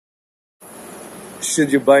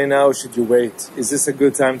Should you buy now or should you wait? Is this a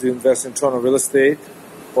good time to invest in Toronto real estate,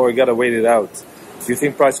 or you gotta wait it out? Do you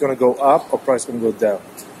think price is gonna go up or price is gonna go down?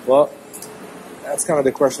 Well, that's kind of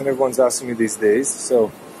the question everyone's asking me these days.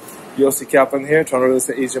 So, Yossi Kaplan here, Toronto real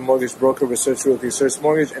estate agent, mortgage broker, research realty, research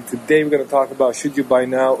mortgage, and today we're gonna talk about should you buy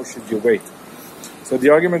now or should you wait? So the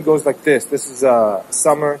argument goes like this. This is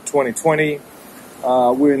summer 2020.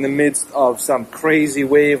 We're in the midst of some crazy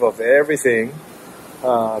wave of everything.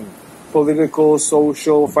 Political,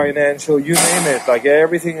 social, financial, you name it. Like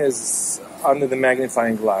everything is under the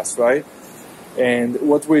magnifying glass, right? And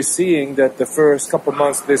what we're seeing that the first couple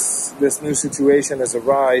months this new situation has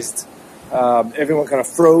arisen, everyone kind of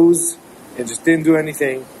froze and just didn't do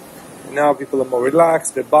anything. And now people are more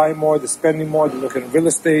relaxed, they're buying more, they're spending more, they're looking at real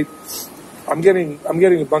estate. I'm getting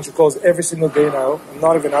a bunch of calls every single day now. I'm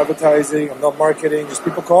not even advertising, I'm not marketing, just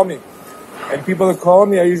people call me. And people that call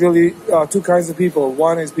me are usually two kinds of people.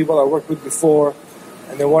 One is people I worked with before,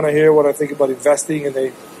 and they want to hear what I think about investing, and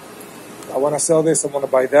I want to sell this, I want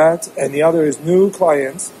to buy that. And the other is new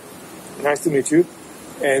clients. Nice to meet you.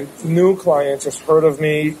 And new clients just heard of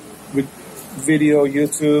me with video,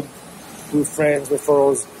 YouTube, through friends,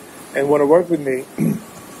 referrals, and want to work with me.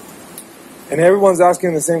 And everyone's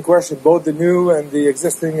asking the same question, both the new and the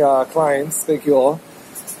existing clients. Thank you all.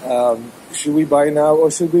 Should we buy now or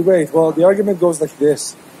should we wait? Well, the argument goes like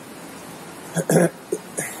this.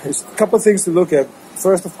 There's a couple of things to look at.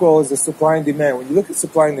 First of all is the supply and demand. When you look at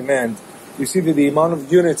supply and demand, you see that the amount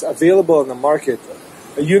of units available in the market.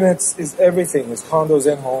 Units is everything. It's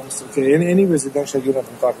condos and homes. Okay, any residential unit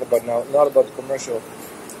I'm talking about now, not about the commercial.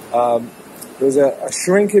 There's a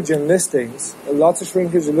shrinkage in listings. Lots of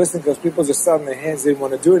shrinkage in listings because people just sat on their hands. They didn't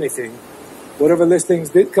want to do anything. Whatever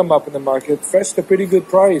listings did come up in the market fetched a pretty good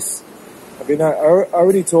price. I mean, I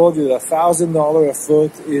already told you that $1,000 a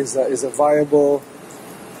foot is a viable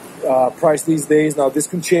price these days. Now, this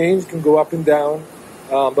can change, can go up and down,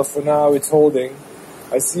 but for now, it's holding.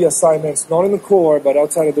 I see assignments not in the core, but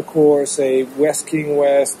outside of the core, say West King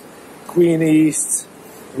West, Queen East,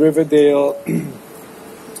 Riverdale,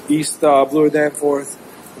 East Bloor Danforth.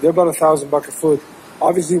 They're about $1,000 a foot.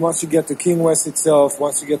 Obviously, once you get to King West itself,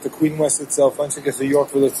 once you get to Queen West itself, once you get to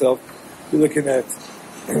Yorkville itself, you're looking at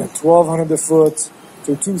 $1,200 a foot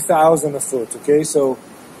to $2,000 a foot. Okay, so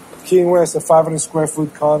King West, a 500 square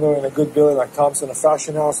foot condo in a good building like Thompson, a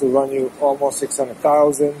fashion house, will run you almost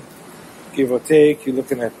 $600,000, give or take. You're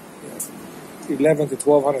looking at $1,100 to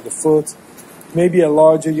 $1,200 a foot. Maybe a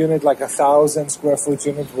larger unit like 1,000 square foot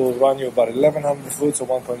unit will run you about $1,100 a foot, so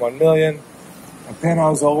 $1.1 million. A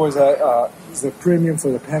penthouse always is a premium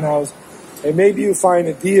for the penthouse. And maybe you find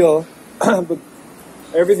a deal, but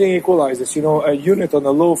everything equalizes. You know, a unit on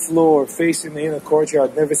a low floor facing the inner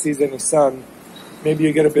courtyard never sees any sun. Maybe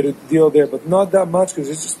you get a bit of deal there, but not that much because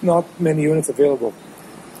there's just not many units available.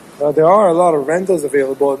 Now, there are a lot of rentals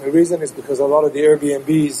available, and the reason is because a lot of the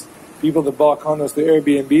Airbnbs, people that bought condos to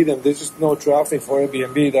Airbnb them, there's just no traffic for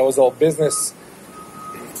Airbnb. That was all business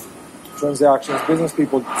transactions, business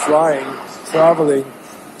people flying, traveling.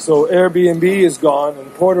 So Airbnb is gone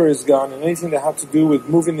and Porter is gone, and anything that had to do with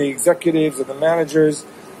moving the executives and the managers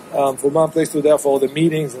from one place to the other for all the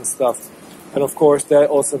meetings and stuff. And of course, that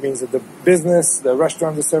also means that the business, the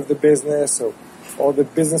restaurants that serve the business, so all the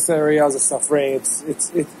business areas are suffering.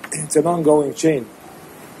 It's an ongoing chain.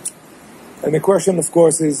 And the question, of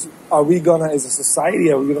course, is, as a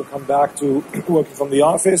society, are we gonna come back to working from the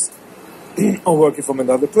office or working from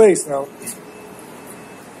another place? Now,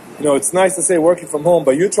 you know, it's nice to say working from home,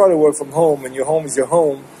 but you try to work from home and your home is your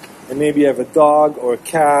home, and maybe you have a dog or a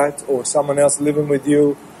cat or someone else living with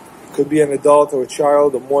you. It could be an adult or a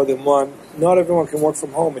child or more than one. Not everyone can work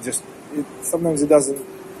from home. Sometimes it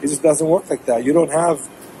just doesn't work like that. You don't have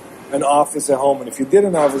an office at home, and if you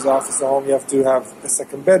didn't have an office at home, you have to have a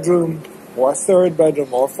second bedroom or a third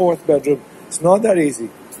bedroom or a fourth bedroom. It's not that easy.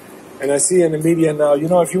 And I see in the media now, you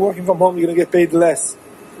know, if you're working from home, you're going to get paid less.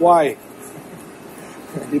 Why?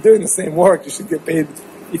 You're doing the same work. You should get paid,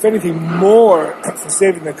 if anything, more for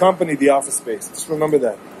saving the company the office space. Just remember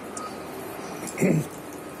that.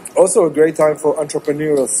 Also a great time for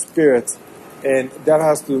entrepreneurial spirit. And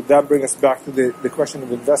that brings us back to the question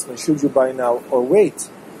of investment. Should you buy now or wait?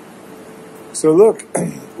 So look,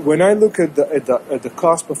 when I look at the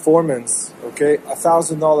cost performance, okay,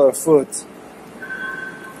 $1,000 a foot,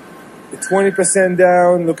 20%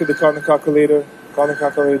 down, look at the condo calculator,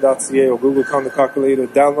 condocalculator.ca or Google condo calculator,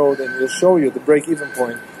 download, and it'll show you the break-even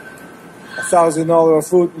point. $1,000 a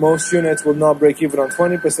foot, most units will not break even on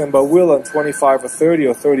 20%, but will on 25 or 30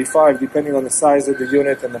 or 35, depending on the size of the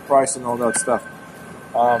unit and the price and all that stuff.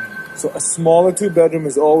 So a smaller two-bedroom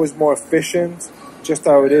is always more efficient just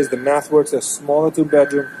how it is. The math works. A smaller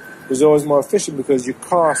 2-bedroom is always more efficient because your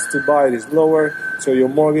cost to buy it is lower, so your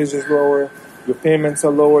mortgage is lower, your payments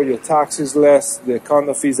are lower, your taxes less, the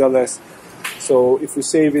condo fees are less. So if you're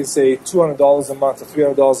saving, say, $200 a month or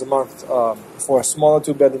 $300 a month for a smaller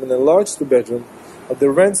 2-bedroom and a large 2-bedroom, the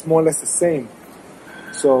rent's more or less the same.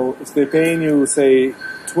 So if they're paying you, say,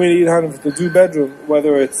 $2,800 for the 2-bedroom,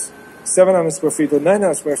 whether it's 700 square feet or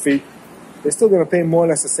 900 square feet, they're still going to pay more or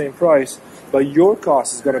less the same price, but your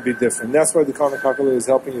cost is going to be different. That's why the condo calculator is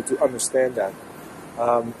helping you to understand that.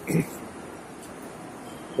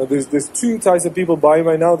 But there's two types of people buying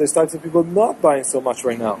right now. There's types of people not buying so much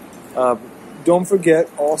right now. Don't forget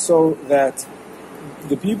also that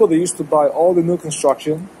the people that used to buy all the new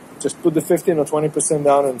construction, just put the 15 or 20%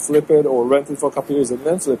 down and flip it, or rent it for a couple of years and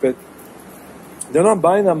then flip it, they're not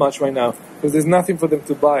buying that much right now because there's nothing for them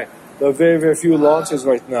to buy. There are very, very few launches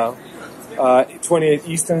right now. 28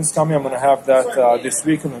 Eastern's coming. I'm going to have that this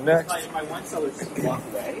week and the next. My one seller just walked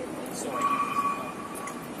away.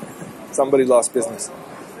 Somebody lost business,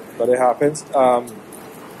 but it happens.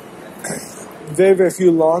 Very, very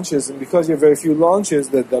few launches, and because you have very few launches,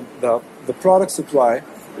 the product supply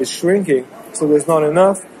is shrinking, so there's not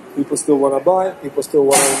enough. People still want to buy, people still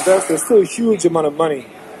want to invest. There's still a huge amount of money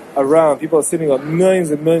around. People are sitting on millions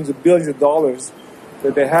and millions of billions of dollars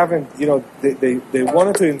that they haven't, they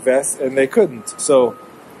wanted to invest and they couldn't. So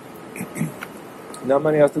that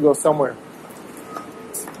money has to go somewhere.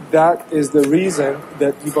 That is the reason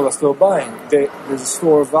that people are still buying. There's a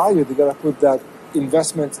store of value. They got to put that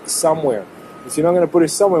investment somewhere. If you're not going to put it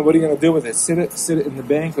somewhere, what are you going to do with it? Sit it in the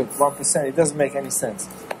bank with 1%. It doesn't make any sense.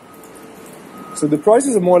 So the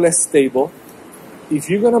prices are more or less stable. If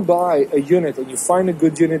you're going to buy a unit and you find a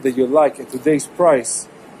good unit that you like at today's price,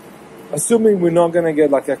 assuming we're not going to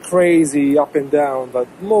get like a crazy up and down, but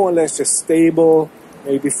more or less just stable,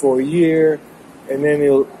 maybe for a year, and then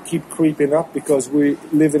it'll keep creeping up because we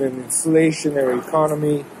live in an inflationary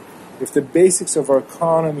economy. If the basics of our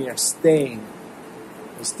economy are staying,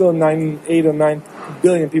 there's still 8 or 9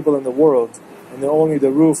 billion people in the world, and they're only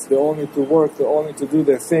the roof, they all need to work, they all need to do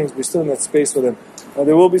their things. We still need space for them. Now,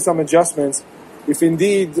 there will be some adjustments. If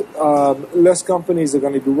indeed less companies are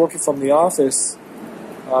going to be working from the office,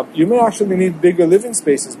 you may actually need bigger living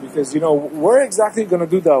spaces because, where exactly are you going to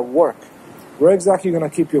do that work? Where exactly are you going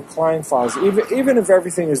to keep your client files? Even if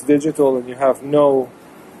everything is digital and you have no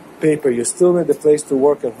paper, you still need a place to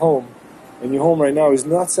work at home, and your home right now is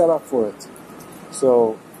not set up for it.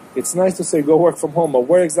 So it's nice to say go work from home, but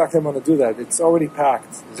where exactly am I going to do that? It's already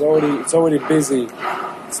packed. It's already busy.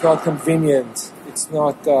 It's not convenient. It's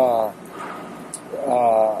not.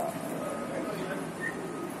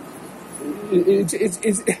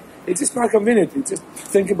 It's just not convenient. You just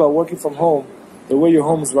think about working from home, the way your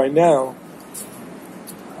home is right now.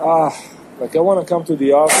 Like I want to come to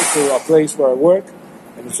the office, to a place where I work,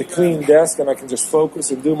 and it's a clean desk, and I can just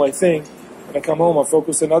focus and do my thing. When I come home, I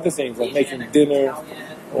focus on other things, like making dinner,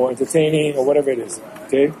 or entertaining, or whatever it is.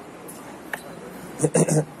 Okay?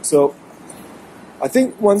 So, I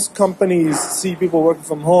think once companies see people working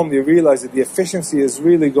from home, they realize that the efficiency is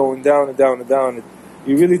really going down and down and down.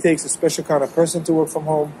 It really takes a special kind of person to work from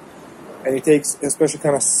home, and it takes a special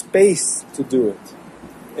kind of space to do it.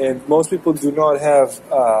 And most people do not have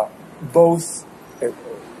both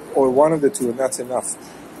or one of the two, and that's enough.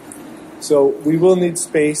 So we will need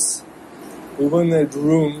space, we will need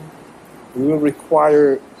room, we will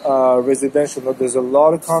require residential. Now, there's a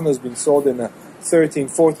lot of condos being sold in a $1,300,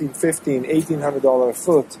 $1,400, $1,500, $1,800 a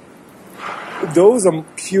foot. Those I'm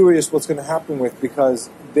curious what's going to happen with, because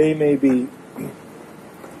they may be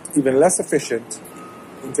even less efficient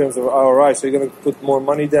in terms of ROI. So you're going to put more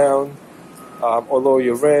money down or lower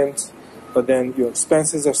your rent, but then your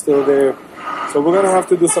expenses are still there. So we're going to have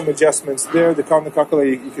to do some adjustments there. The condo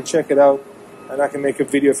calculator, you can check it out, and I can make a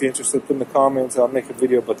video if you're interested. Put in the comments. I'll make a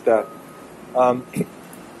video about that.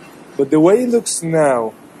 But the way it looks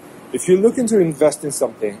now, if you're looking to invest in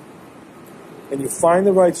something and you find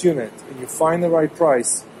the right unit and you find the right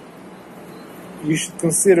price, you should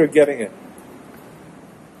consider getting it.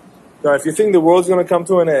 Now, if you think the world's going to come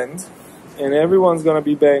to an end and everyone's going to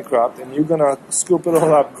be bankrupt and you're going to scoop it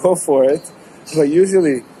all up, go for it. But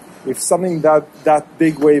usually, if something that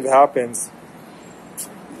big wave happens,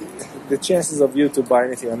 the chances of you to buy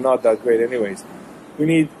anything are not that great anyways. We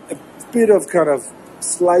need a bit of kind of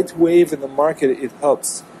slight wave in the market. It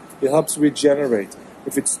helps. It helps regenerate.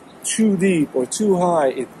 If it's too deep or too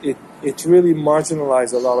high, it really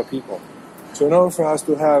marginalizes a lot of people. So in order for us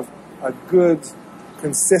to have a good,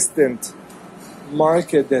 consistent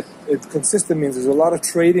market, consistent means there's a lot of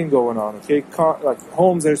trading going on. Okay, like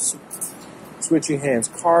homes are switching hands.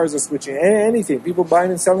 Cars are switching. Anything. People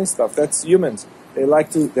buying and selling stuff. That's humans. They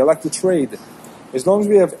like to trade. As long as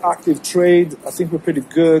we have active trade, I think we're pretty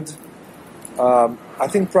good. I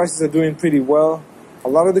think prices are doing pretty well. A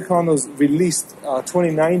lot of the condos released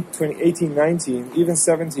 2018, 19, even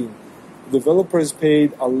 17. Developers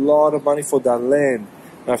paid a lot of money for that land.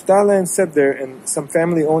 Now, if that land sat there and some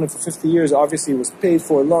family owned it for 50 years, obviously it was paid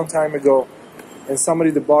for a long time ago, and somebody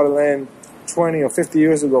that bought a land 20 or 50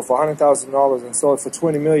 years ago for $100,000 and sold it for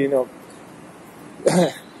 $20 million,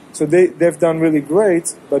 so they've done really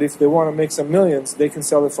great. But if they want to make some millions, they can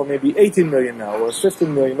sell it for maybe 18 million now, or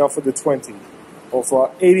 15 million, not for the 20, or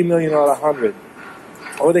for 80 million or 100.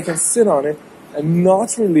 Or they can sit on it and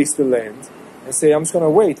not release the land and say, I'm just going to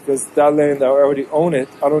wait because that land, I already own it.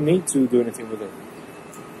 I don't need to do anything with it.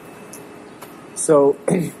 So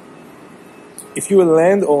if you're a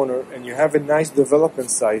landowner and you have a nice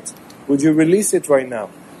development site, would you release it right now?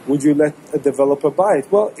 Would you let a developer buy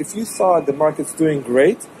it? Well, if you thought the market's doing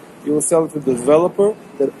great, you will sell it to the developer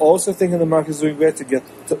that also thinking the market's doing great to get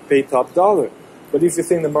paid top dollar. But if you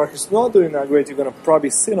think the market's not doing that great, you're going to probably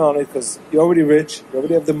sit on it because you're already rich, you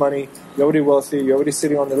already have the money, you're already wealthy, you're already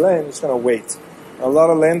sitting on the land, you're just going to wait. A lot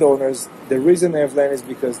of landowners, the reason they have land is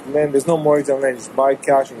because land, there's no mortgage on land, you just buy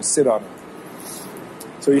cash and you sit on it.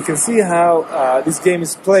 So you can see how this game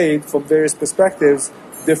is played from various perspectives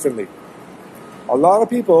differently. A lot of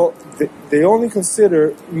people, they only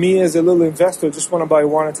consider me as a little investor, just want to buy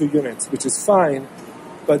 1 or 2 units, which is fine.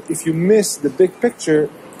 But if you miss the big picture,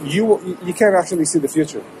 you can't actually see the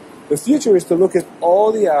future. The future is to look at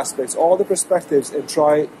all the aspects, all the perspectives, and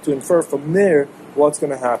try to infer from there what's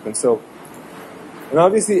going to happen. So, and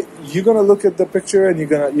obviously, you're going to look at the picture, and you're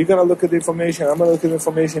gonna look at the information. I'm going to look at the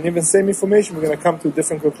information. Even same information, we're going to come to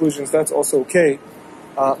different conclusions. That's also okay.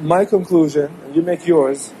 My conclusion, and you make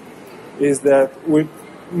yours, is that we're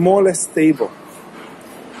more or less stable.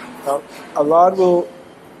 Now, a lot will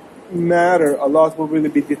matter, a lot will really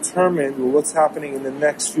be determined with what's happening in the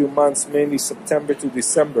next few months, mainly September to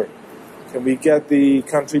December. Can we get the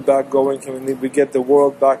country back going? Can we get the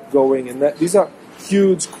world back going? And these are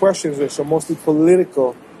huge questions which are mostly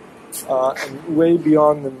political and way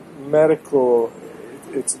beyond the medical.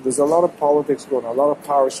 There's a lot of politics going on, a lot of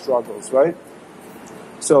power struggles, right?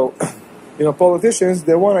 So, politicians,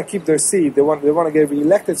 they want to keep their seat. They want to get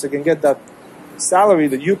reelected so they can get that salary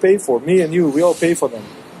that you pay for. Me and you, we all pay for them.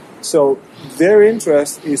 So their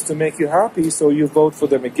interest is to make you happy, so you vote for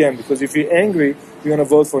them again. Because if you're angry, you're going to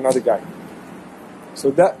vote for another guy.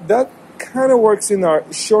 So that kind of works in our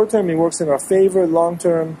short term. It works in our favor. Long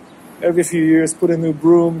term, every few years, put a new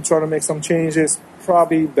broom, try to make some changes.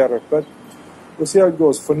 Probably better, but we'll see how it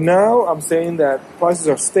goes. For now, I'm saying that prices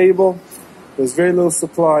are stable. There's very little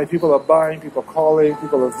supply. People are buying. People are calling.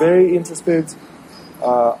 People are very interested.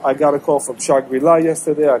 I got a call from Shangri-La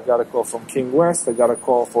yesterday. I got a call from King West. I got a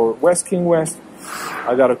call for West King West.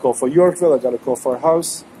 I got a call for Yorkville. I got a call for a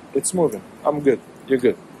house. It's moving. I'm good. You're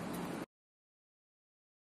good.